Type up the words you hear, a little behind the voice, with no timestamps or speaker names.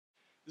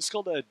This is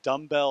called a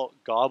dumbbell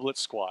goblet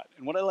squat.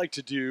 And what I like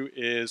to do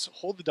is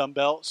hold the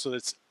dumbbell so that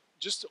it's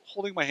just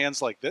holding my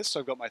hands like this.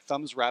 So I've got my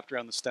thumbs wrapped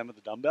around the stem of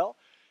the dumbbell.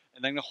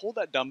 And then I'm going to hold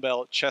that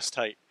dumbbell chest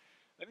height.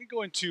 Then I'm going to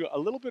go into a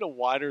little bit of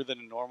wider than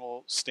a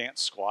normal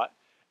stance squat.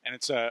 And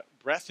it's a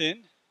breath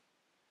in,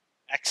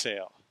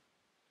 exhale.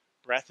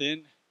 Breath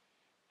in,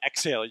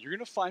 exhale. You're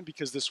going to find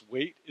because this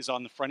weight is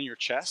on the front of your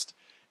chest,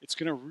 it's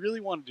going to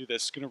really want to do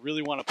this. It's going to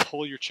really want to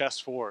pull your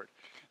chest forward.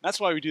 And that's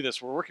why we do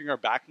this. We're working our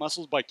back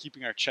muscles by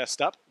keeping our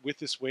chest up with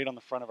this weight on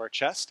the front of our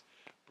chest.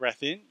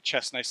 Breath in,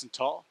 chest nice and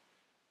tall.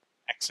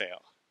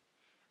 Exhale.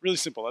 Really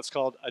simple. That's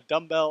called a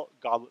dumbbell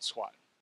goblet squat.